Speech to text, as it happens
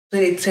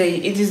When they tell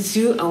you, it is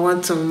you I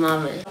want to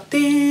marry.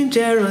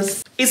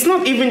 Dangerous. It's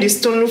not even the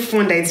stolen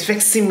phone that is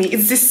vexing me.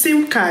 It's the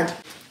SIM card.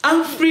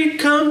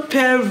 African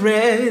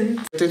parent.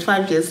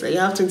 25 years, you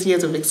have 20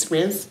 years of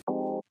experience.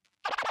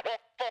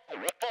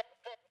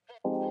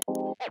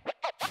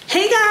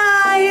 Hey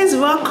guys,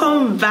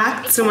 welcome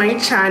back to my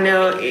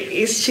channel. It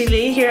is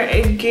Chile here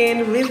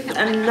again with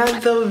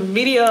another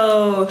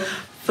video.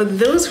 For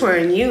those who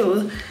are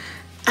new,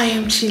 I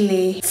am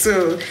Chile.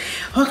 So,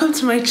 welcome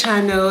to my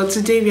channel.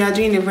 Today we are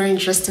doing a very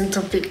interesting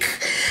topic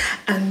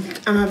and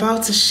I'm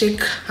about to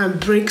shake and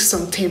break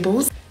some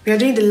tables. We are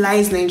doing the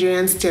lies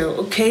Nigerians tell,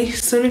 okay?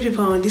 So many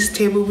people are on this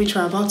table which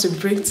we're about to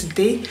break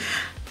today.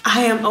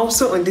 I am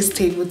also on this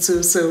table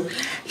too, so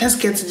let's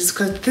get to this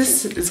because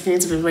this is going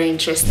to be very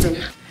interesting.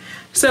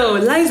 So,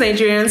 lies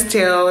Nigerians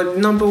tell,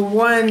 number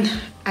one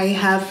I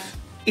have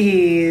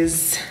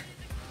is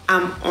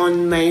I'm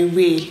on my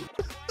way.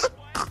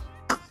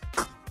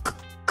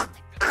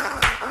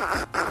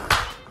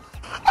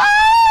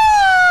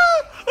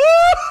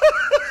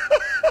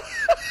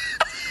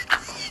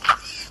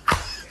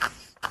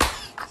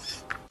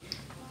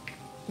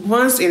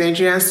 Once a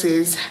Nigerian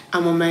says,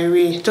 I'm on my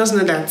way, just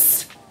know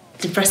that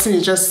the person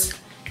is just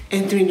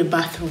entering the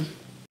bathroom.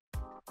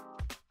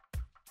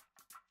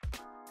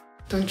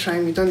 Don't try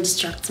me, don't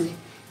distract me.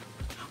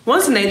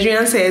 Once a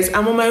Nigerian says,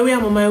 I'm on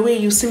my way,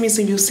 you see me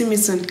soon, you see me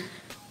soon,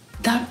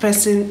 that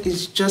person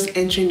is just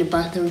entering the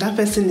bathroom. That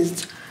person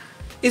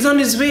is on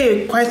his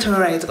way, quite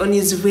alright, on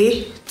his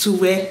way to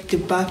where? The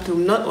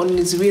bathroom, not on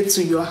his way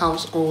to your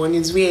house or on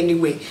his way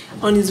anyway.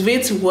 On his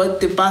way to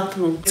what? The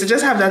bathroom. So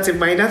just have that in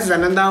mind. That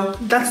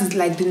is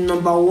like the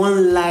number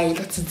one lie.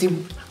 That is the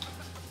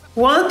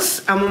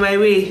what? I'm on my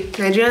way.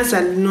 Nigerians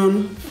are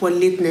known for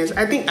lateness.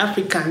 I think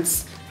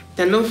Africans,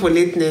 they're known for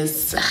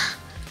lateness.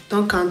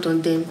 Don't count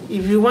on them.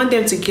 If you want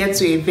them to get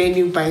to a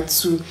venue by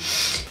 2,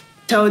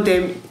 tell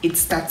them it's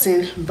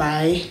starting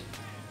by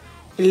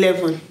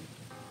 11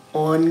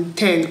 or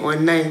 10 or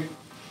 9.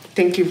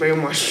 Thank you very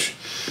much.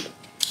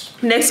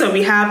 Next one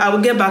we have, I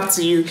will get back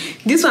to you.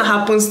 This one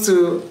happens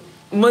to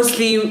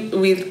mostly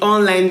with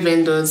online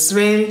vendors.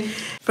 When,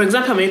 for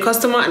example, I'm a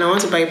customer and I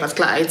want to buy a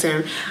particular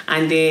item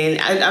and then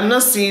I'm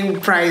not seeing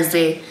price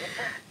there.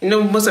 You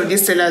know, most of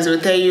these sellers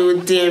will tell you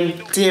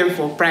DM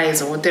for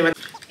price or whatever.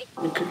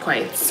 Keep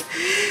quiet.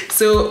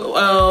 So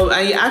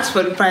I ask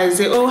for the price.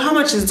 Say, oh, how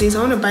much is this? I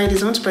want to buy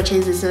this. I want to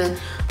purchase this. And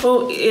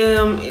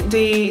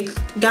the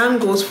gown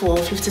goes for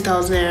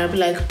 50,000. I'll be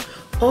like,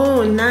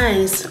 oh,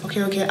 nice.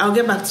 Okay. I'll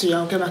get back to you.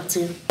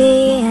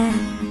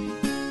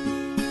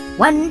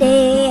 One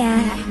day.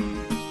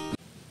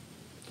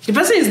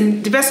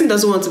 The person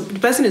doesn't want to. The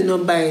person is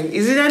not buying.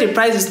 Is either the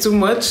price is too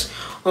much,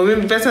 or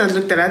maybe the person has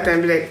looked at that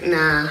and be like,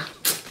 nah.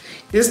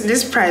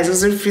 This price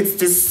doesn't fit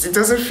this. It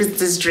doesn't fit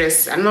this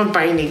dress. I'm not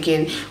buying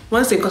again.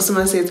 Once the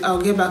customer says, "I'll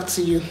get back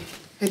to you,"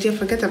 and you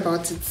forget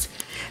about it.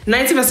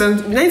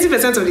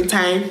 90% of the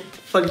time,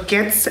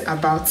 forget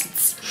about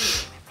it.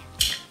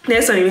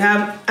 Next one, you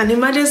have an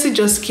emergency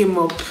just came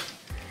up.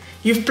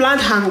 You've planned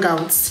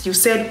hangouts. You've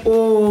said,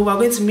 "Oh, we're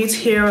going to meet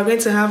here. We're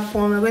going to have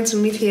fun. We're going to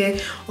meet here.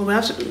 Or we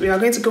are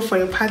going to go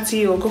for a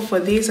party, or go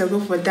for this, or go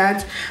for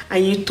that."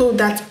 And you told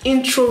that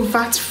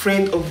introvert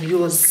friend of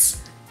yours.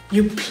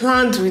 You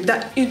planned with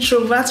that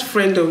introvert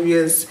friend of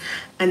yours,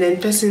 and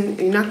then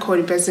you not call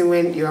the person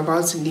when you're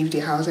about to leave the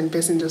house, and the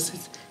person just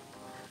says,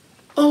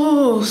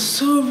 "Oh,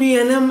 sorry,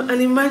 an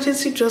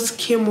emergency just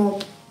came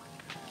up.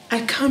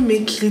 I can't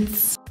make it."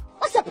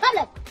 What's the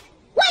problem?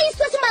 Why are you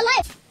stressing my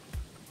life?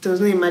 There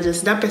was no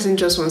emergency. That person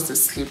just wants to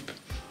sleep,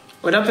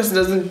 or that person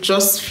doesn't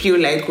just feel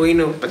like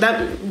going out. But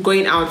that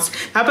going out,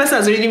 that person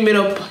has already made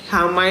up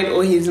her mind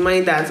or his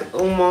mind that,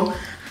 oh,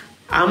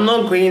 I'm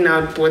not going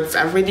out, but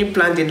I've already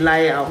planned a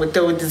lie. I will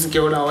tell this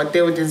girl, I will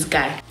tell this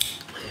guy.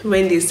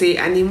 When they say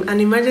an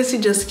emergency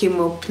just came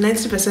up,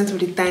 90% of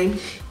the time,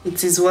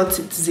 it is what?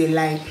 It is a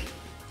lie.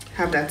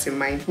 Have that in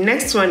mind.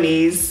 Next one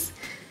is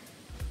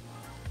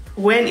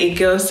when a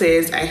girl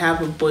says, I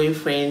have a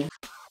boyfriend.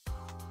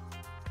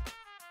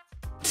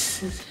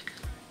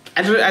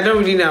 I don't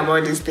really know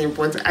about this thing,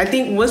 but I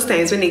think most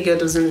times when a girl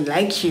doesn't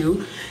like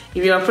you,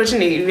 if you approach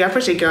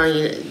a girl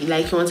and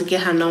you want to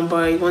get her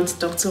number, you want to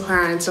talk to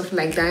her and stuff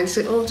like that, and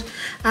say, oh,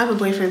 I have a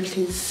boyfriend,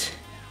 please.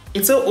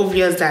 It's so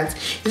obvious that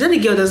it's not the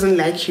girl doesn't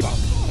like you.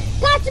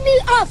 Cut me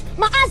off!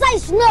 My answer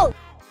is no!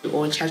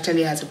 Or she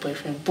actually has a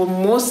boyfriend. But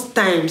most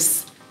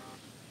times,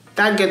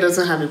 that girl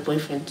doesn't have a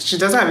boyfriend. She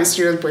doesn't have a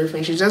serious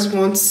boyfriend. She just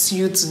wants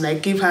you to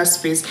give her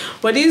space.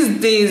 But these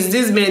days,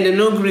 these men, they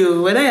don't agree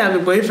whether you have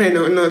a boyfriend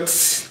or not.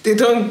 They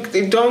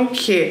don't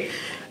care.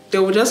 They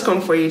will just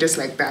come for you just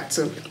like that.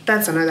 So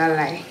that's another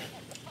lie.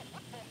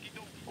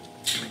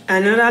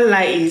 Another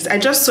lie is, I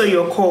just saw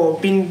your call,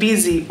 been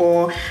busy,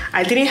 or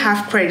I didn't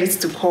have credit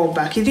to call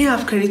back. You didn't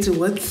have credit to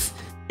what?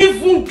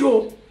 Even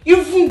go.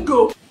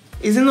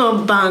 Is it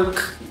not bank?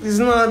 It's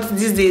not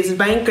these days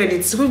buying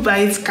credits. Who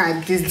buys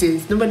card these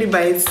days? Nobody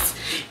buys.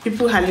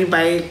 People hardly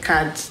buy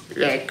cards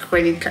like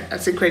credit card. I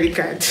say credit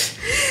card.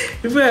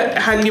 People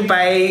hardly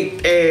buy.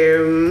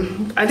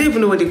 I don't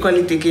even know what they call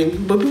it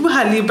again. But people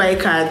hardly buy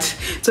cards.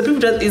 So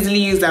people just easily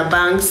use their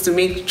banks to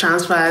make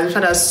transfers. In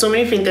fact, there's so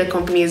many fintech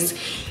companies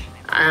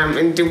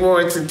in the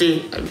world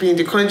today, in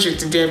the country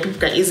today, people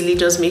can easily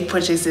just make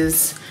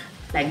purchases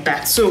like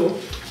that. So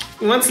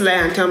you want to lie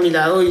and tell me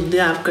that, oh, you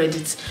didn't have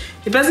credit.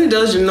 The person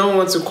does not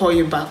want to call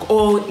you back.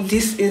 Or like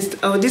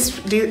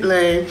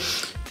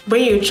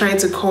when you're trying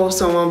to call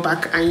someone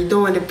back and you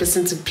don't want the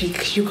person to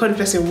pick, you call the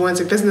person once,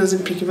 the person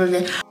doesn't pick, you're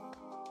like,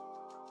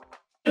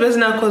 the person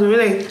now calls me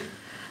like,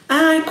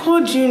 I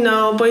called you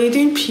now, but you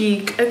didn't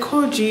pick. I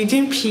called you, you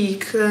didn't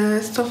pick.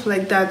 Stuff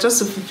like that, just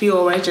to fulfill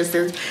all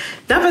righteousness.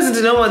 That person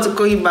did not want to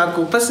call you back.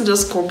 The person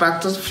just called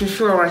back to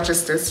fulfill all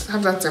righteousness.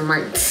 Have that in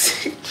mind.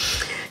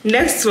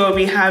 Next one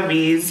we have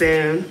is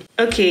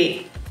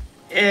okay.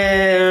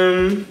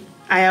 I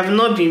have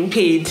not been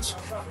paid.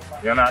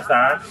 You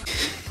understand?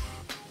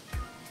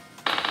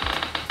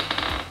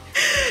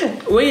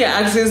 When you're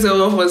asking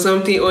someone for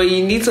something, or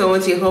you need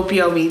someone to help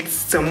you out with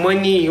some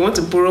money, you want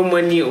to borrow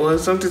money or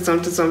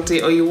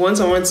something, or you want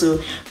someone to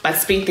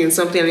participate in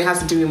something and it has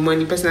to do with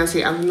money, person will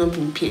say, I've not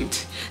been paid.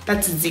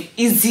 That is the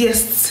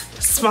easiest,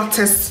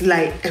 smartest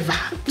lie ever.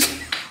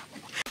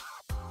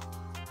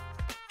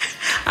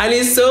 And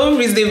it's so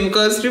reasonable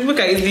because people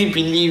can easily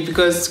believe,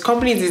 because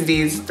companies these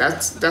days,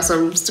 there's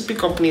some stupid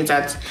companies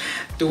that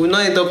they will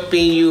not end up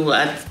paying you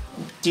at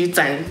due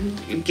time.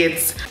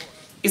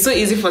 It's so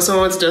easy for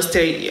someone to just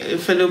tell a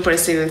fellow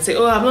person and say,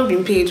 oh, I've not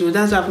been paid, well,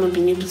 that's why I've not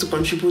been able to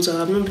contribute, or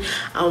I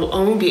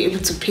won't be able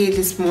to pay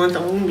this month,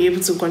 I won't be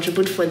able to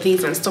contribute for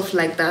this and stuff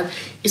like that.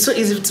 It's so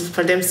easy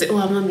for them to say, oh,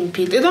 I've not been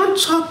paid. They don't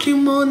chop you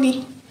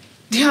money.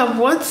 They have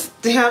what?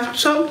 They have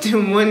chopped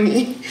your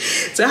money.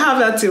 So have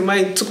that in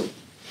mind too.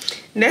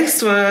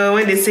 Next one,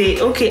 when they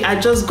say, okay, I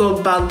just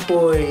got back,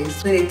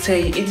 boys. When they tell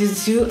you, it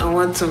is you I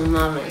want to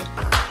marry.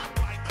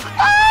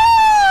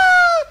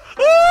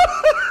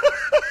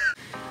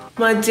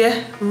 My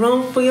dear,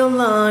 run for your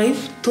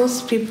life.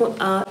 Those people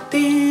are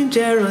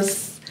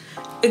dangerous.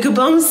 Run for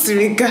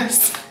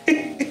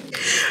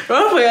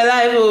your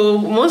life. Oh,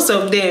 most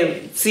of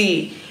them,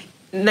 see,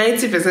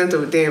 90%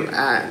 of them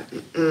are,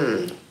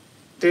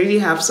 they really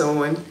have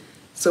someone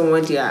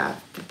they are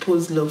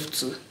proposed love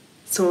to.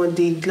 Someone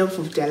the love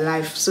of their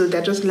life. So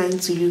they're just lying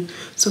to you.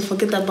 So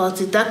forget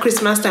about it. That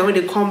Christmas time when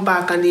they come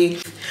back and they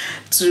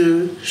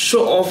to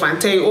show off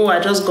and tell you, oh, I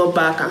just got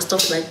back and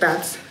stuff like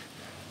that.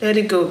 Let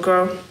it go,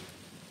 girl.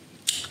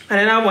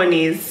 Another one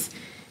is,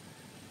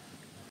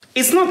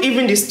 it's not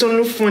even the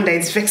stolen phone that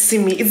is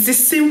vexing me. It's the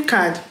SIM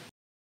card.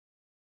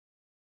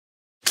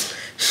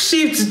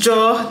 Shift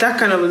jaw, that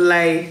kind of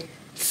lie.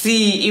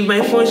 See, if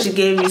my phone should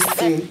get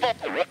missing,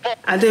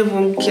 I don't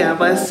even care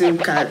about SIM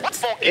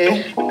cards.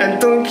 I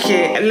don't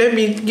care.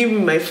 Give me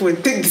my phone.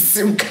 Take the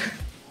SIM card.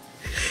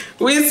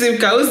 Which SIM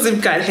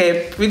card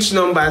help? Which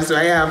numbers do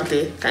I have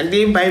there? Can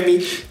they buy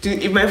me?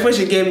 If my phone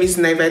should get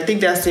missing, if I take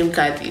that SIM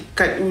card,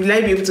 will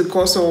I be able to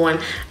call someone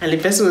and the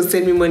person will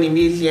send me money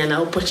immediately and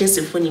I'll purchase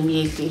the phone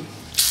immediately?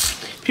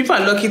 People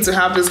are lucky to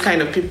have those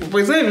kind of people, but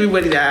it's not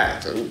everybody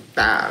that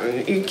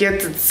you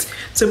get it.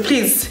 So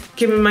please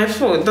give me my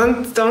phone.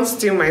 Don't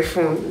steal my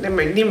phone.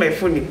 Leave my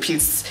phone in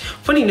peace.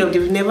 Funny enough,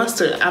 they've never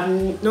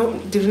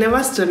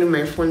stolen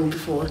my phone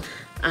before.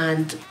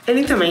 And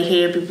anytime I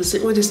hear people say,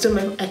 oh, they stole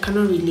my phone, I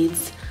cannot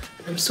relate.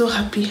 And I'm so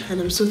happy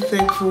and I'm so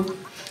thankful.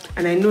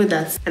 And I know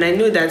that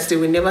they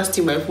will never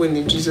steal my phone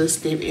in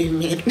Jesus' name.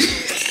 Amen.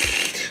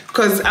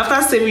 Because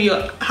after saving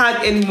your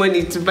hard-earned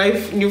money to buy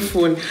a new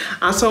phone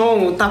and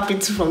someone will tap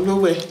it from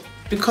nowhere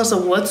because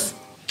of what?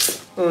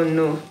 Oh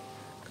no.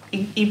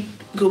 It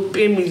go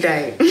pay me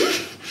die.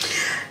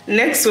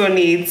 Next one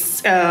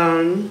is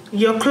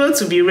your clothes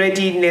will be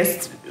ready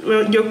next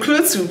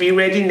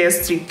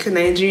week.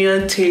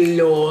 Nigerian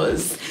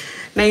tailors,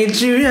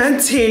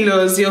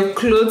 your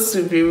clothes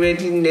will be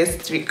ready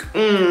next week.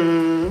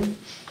 I'm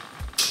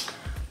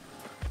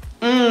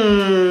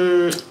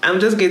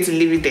just going to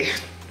leave it there.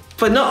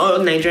 But not all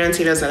Nigerian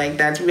tailors are like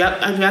that. We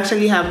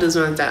actually have those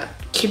ones that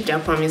keep their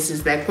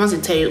promises. Like once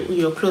they tell you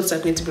your clothes are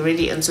going to be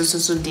ready and so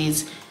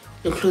days,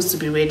 your clothes to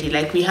be ready.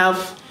 Like we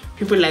have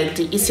people like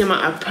the Isioma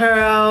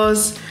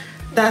Apparels.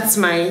 That's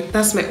my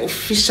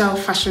official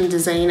fashion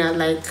designer.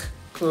 Like,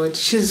 God,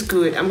 she's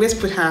good. I'm going to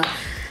put her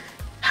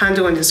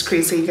handle on the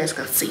screen so you guys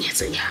can see.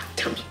 So yeah,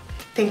 tell me.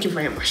 Thank you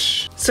very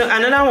much. So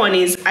another one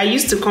is, I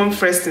used to come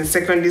first in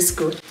secondary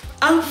school.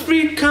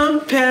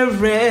 African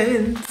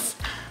parents.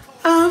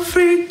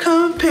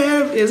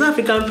 There's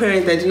African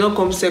parents that did not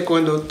come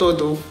second or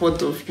third or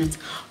fourth or fifth.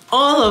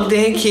 All of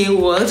them came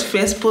what?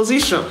 First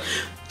position.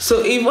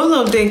 So if all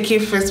of them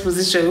came first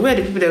position, who are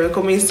the people that were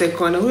coming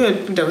second or who are the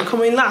people that were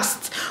coming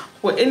last?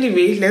 Well,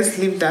 anyway, let's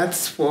leave that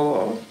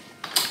for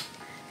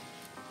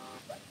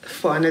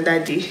another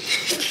day.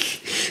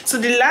 So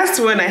the last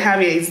one I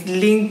have here is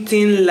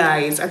LinkedIn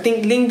lies. I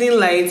think LinkedIn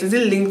lies, is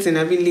it LinkedIn?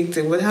 I mean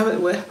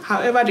LinkedIn,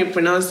 however they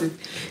pronounce it.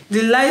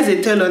 The lies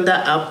they tell on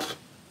that app.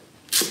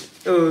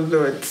 Oh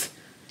Lord.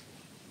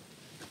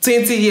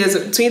 20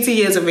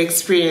 years of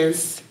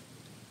experience.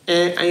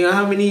 And you're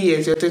how many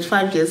years? You're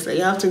 25 years.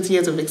 You have 20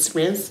 years of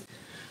experience.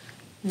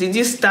 Did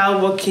you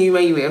start working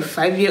when you were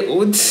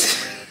 5-year-old?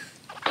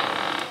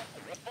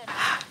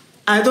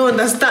 I don't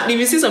understand. If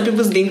you see some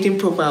people's LinkedIn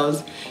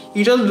profiles,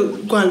 you just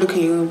go and look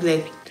at you and be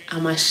like,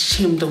 I'm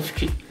ashamed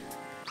of you.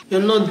 You're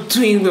not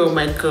doing well,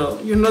 my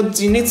girl. You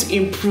need to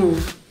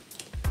improve.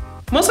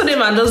 Most of them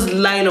are just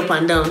lying up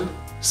and down.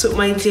 So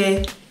my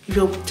dear, if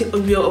you're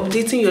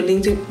updating your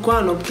LinkedIn, go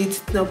and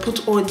update it now.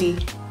 Put all the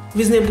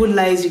reasonable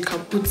lies you can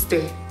put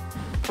there.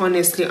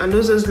 Honestly. And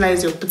those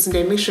lies you're putting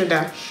there, make sure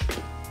that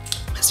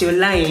as you're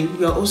lying,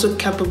 you're also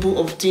capable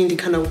of doing the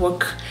kind of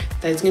work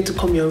that is going to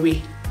come your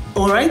way.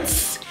 Alright?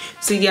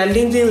 So your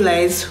LinkedIn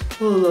lies,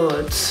 oh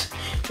Lord,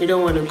 you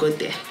don't want to go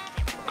there.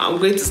 I'm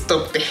going to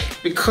stop there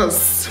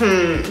because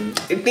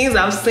the things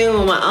I've seen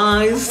with my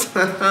eyes.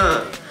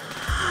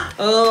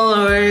 Oh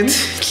Lord.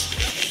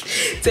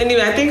 So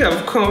anyway, I think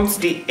I've come to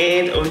the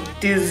end of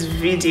this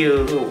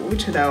video.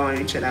 Which other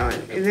one? Is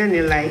there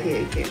any lie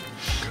here again?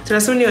 So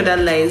there's so many other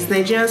lies.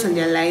 Nigerians and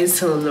their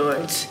lies, oh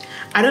Lord.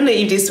 I don't know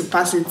if this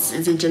surpass it.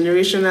 It's a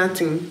generational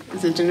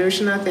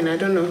thing. I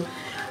don't know.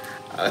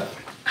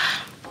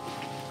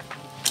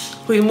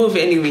 We move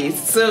anyways.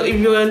 So if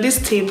you're on this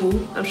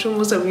table, I'm sure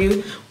most of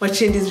you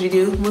watching this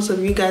video, most of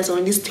you guys are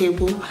on this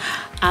table.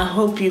 I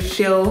hope you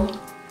fell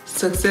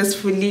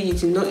successfully. You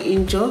did not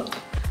injure.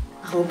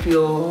 I hope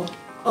you're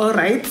all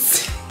right.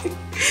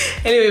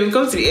 Anyway, we've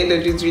come to the end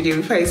of this video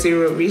before I say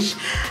rubbish.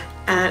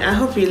 And I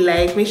hope you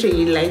like. Make sure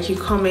you like, you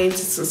comment,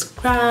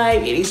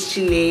 subscribe. It is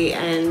Chile,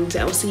 and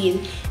I'll see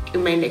you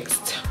in my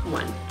next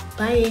one.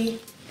 Bye.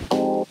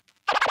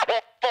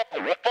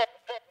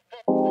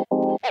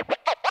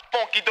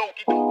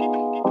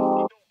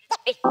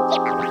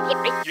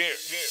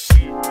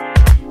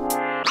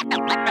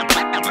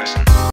 Yeah.